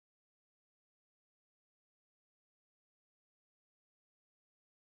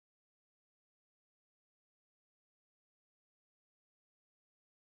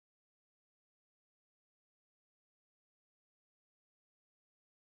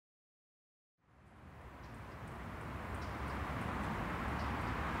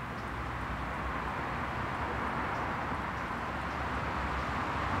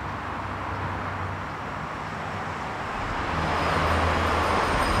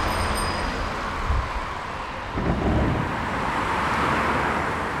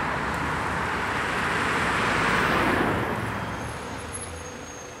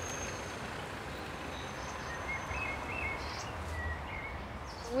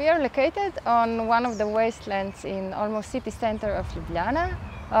We are located on one of the wastelands in almost city center of Ljubljana,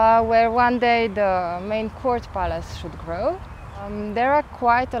 where one day the main court palace should grow. There are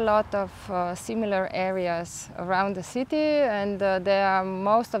quite a lot of similar areas around the city, and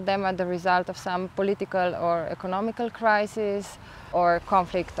most of them are the result of some political or economical crisis or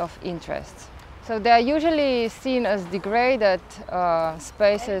conflict of interests. So they are usually seen as degraded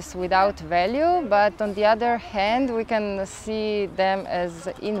spaces without value, but on the other hand we can see them as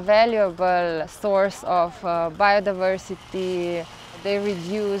invaluable source of biodiversity. They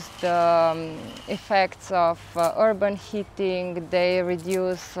reduce the effects of urban heating, they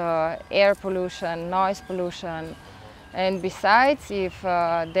reduce air pollution, noise pollution, and besides, if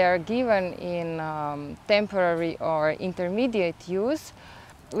they are given in temporary or intermediate use,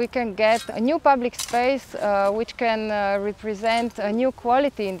 we can get a new public space which can represent a new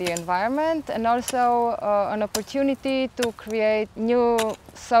quality in the environment and also an opportunity to create new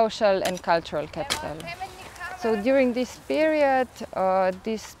social and cultural capital. So during this period,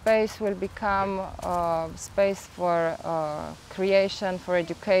 this space will become a space for creation, for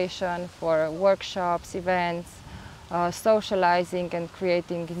education, for workshops, events, socializing and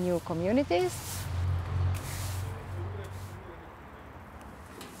creating new communities.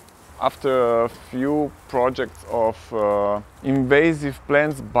 After a few projects of invasive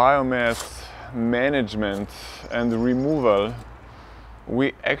plants biomass management and removal,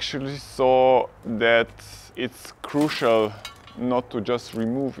 we actually saw that it's crucial not to just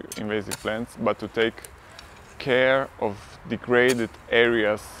remove invasive plants, but to take care of degraded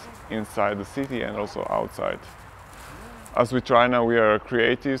areas inside the city and also outside. As with Trajna, we are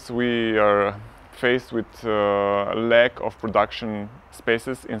creatives, we are faced with a lack of production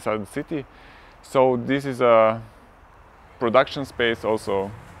spaces inside the city. So this is a production space also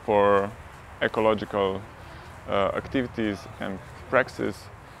for ecological activities and practices.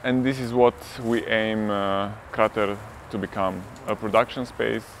 And this is what we aim KRATER to become, a production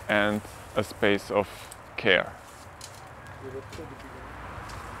space and a space of care.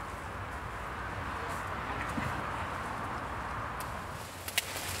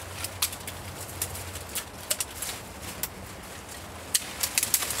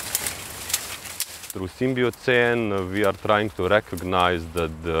 Through symbiocene, we are trying to recognize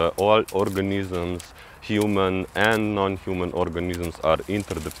that all organisms, human and non-human organisms, are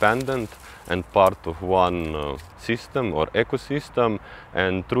interdependent and part of one system or ecosystem.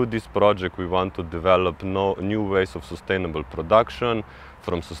 And through this project, we want to develop new ways of sustainable production,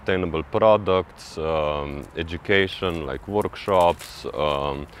 from sustainable products, education like workshops,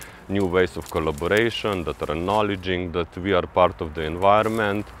 new ways of collaboration that are acknowledging that we are part of the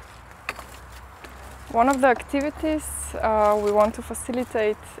environment. One of the activities we want to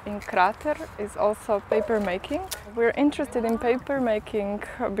facilitate in KRATER is also paper making. We're interested in paper making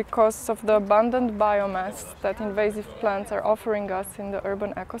because of the abundant biomass that invasive plants are offering us in the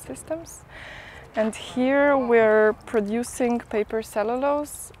urban ecosystems. And here we're producing paper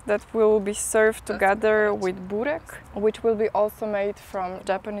cellulose that will be served together with burek, which will be also made from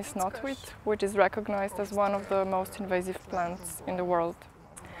Japanese knotweed, which is recognized as one of the most invasive plants in the world.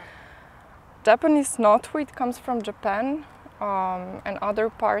 Japanese knotweed comes from Japan and other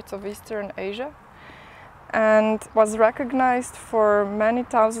parts of Eastern Asia and was recognized for many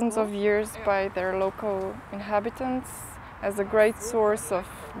thousands of years by their local inhabitants as a great source of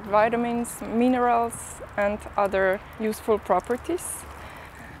vitamins, minerals and other useful properties.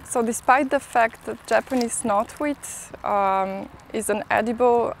 So despite the fact that Japanese knotweed is an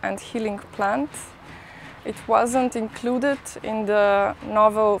edible and healing plant, it wasn't included in the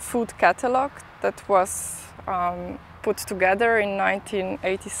novel food catalog that was put together in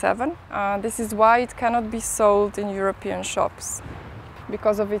 1987. This is why it cannot be sold in European shops.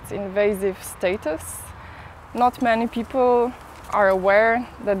 Because of its invasive status, not many people are aware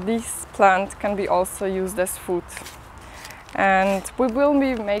that this plant can be also used as food. And we will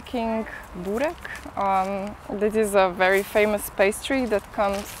be making burek. This is a very famous pastry that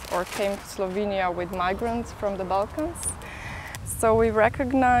came to Slovenia with migrants from the Balkans. So we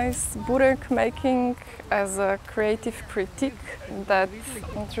recognize burek making as a creative critique that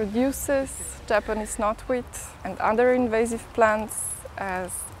introduces Japanese knotweed and other invasive plants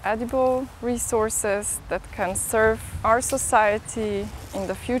as edible resources that can serve our society in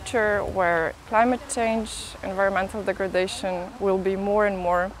the future, where climate change, environmental degradation will be more and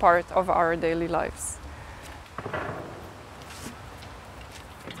more part of our daily lives.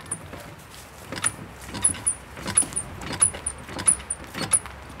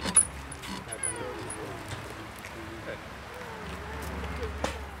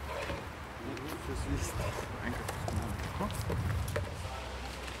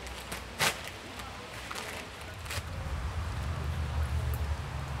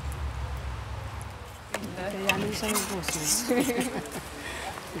 Ja nisem iz Bosne.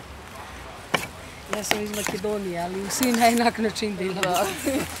 Jaz sem iz Makedonije, ali vsi na enak način delamo.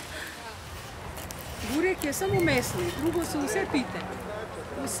 Burek je samo mesni, drugo so vse pite.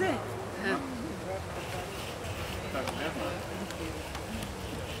 Vse.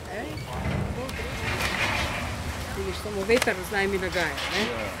 Vidiš, samo veter zdaj mi nagaja.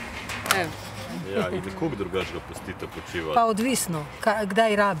 Ja, in koliko drugač ga pustite počivati? Pa odvisno,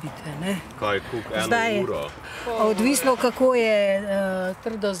 kdaj rabite. Kaj, koliko, eno uro? Odvisno, kako je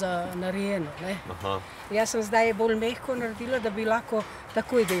trdo narejeno. Jaz sem zdaj bolj mehko naredila, da bi lahko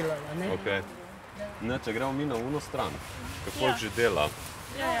takoj delala. Če gremo mi na uno stran, kako že dela?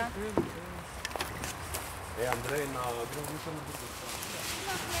 Ja. Andrej, gremo mi na drugo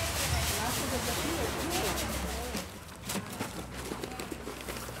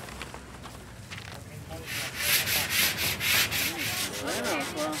In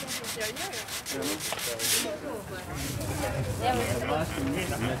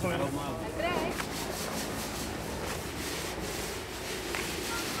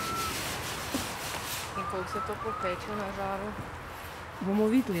koliko se to popeče na žaru? Bomo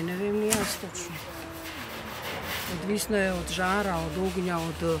videli, ne vem, ni jaz točno. Odvisno je od žara, od ognja,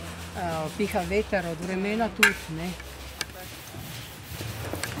 od piha veter, od vremena tudi, ne?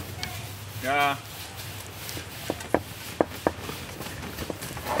 Ja.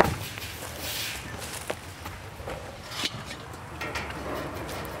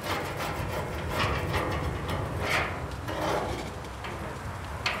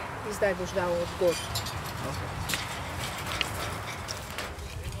 Zdaj boš dal odgor.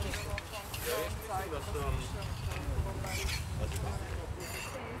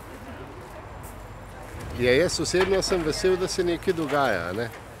 Jaz osebno sem vesel, da se nekaj dogaja,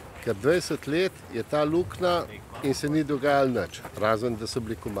 ker 20 let je ta luknja in se ni dogajalo nič, razen da so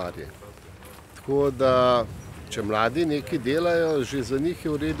bili komarji. Tako da, če mladi nekaj delajo, že za njih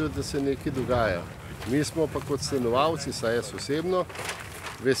je v redu, da se nekaj dogaja. Mi smo pa kot stanovalci, saj jaz osebno,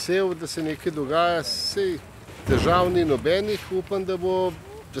 vesel, da se nekaj dogaja, sej težav ni nobenih, upam, da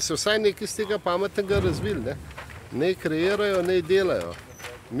se vsaj nekaj z tega pametnega razvili. Naj kreirajo, naj delajo,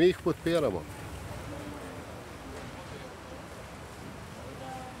 mi jih podpiramo.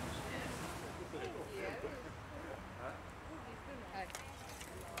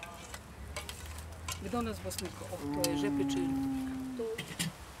 Kdo nas bo slikal? To je že pričelo.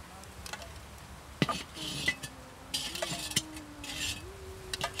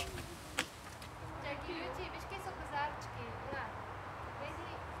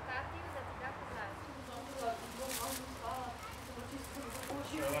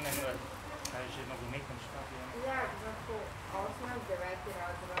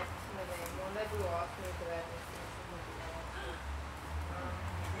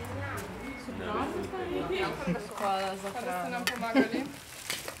 Hvala za hrano. Da ste nam pomagali.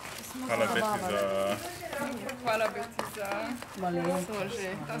 Hvala Beti za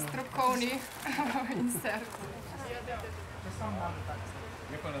ta strokovni insert.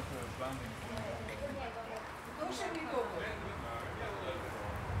 To še ni dobro.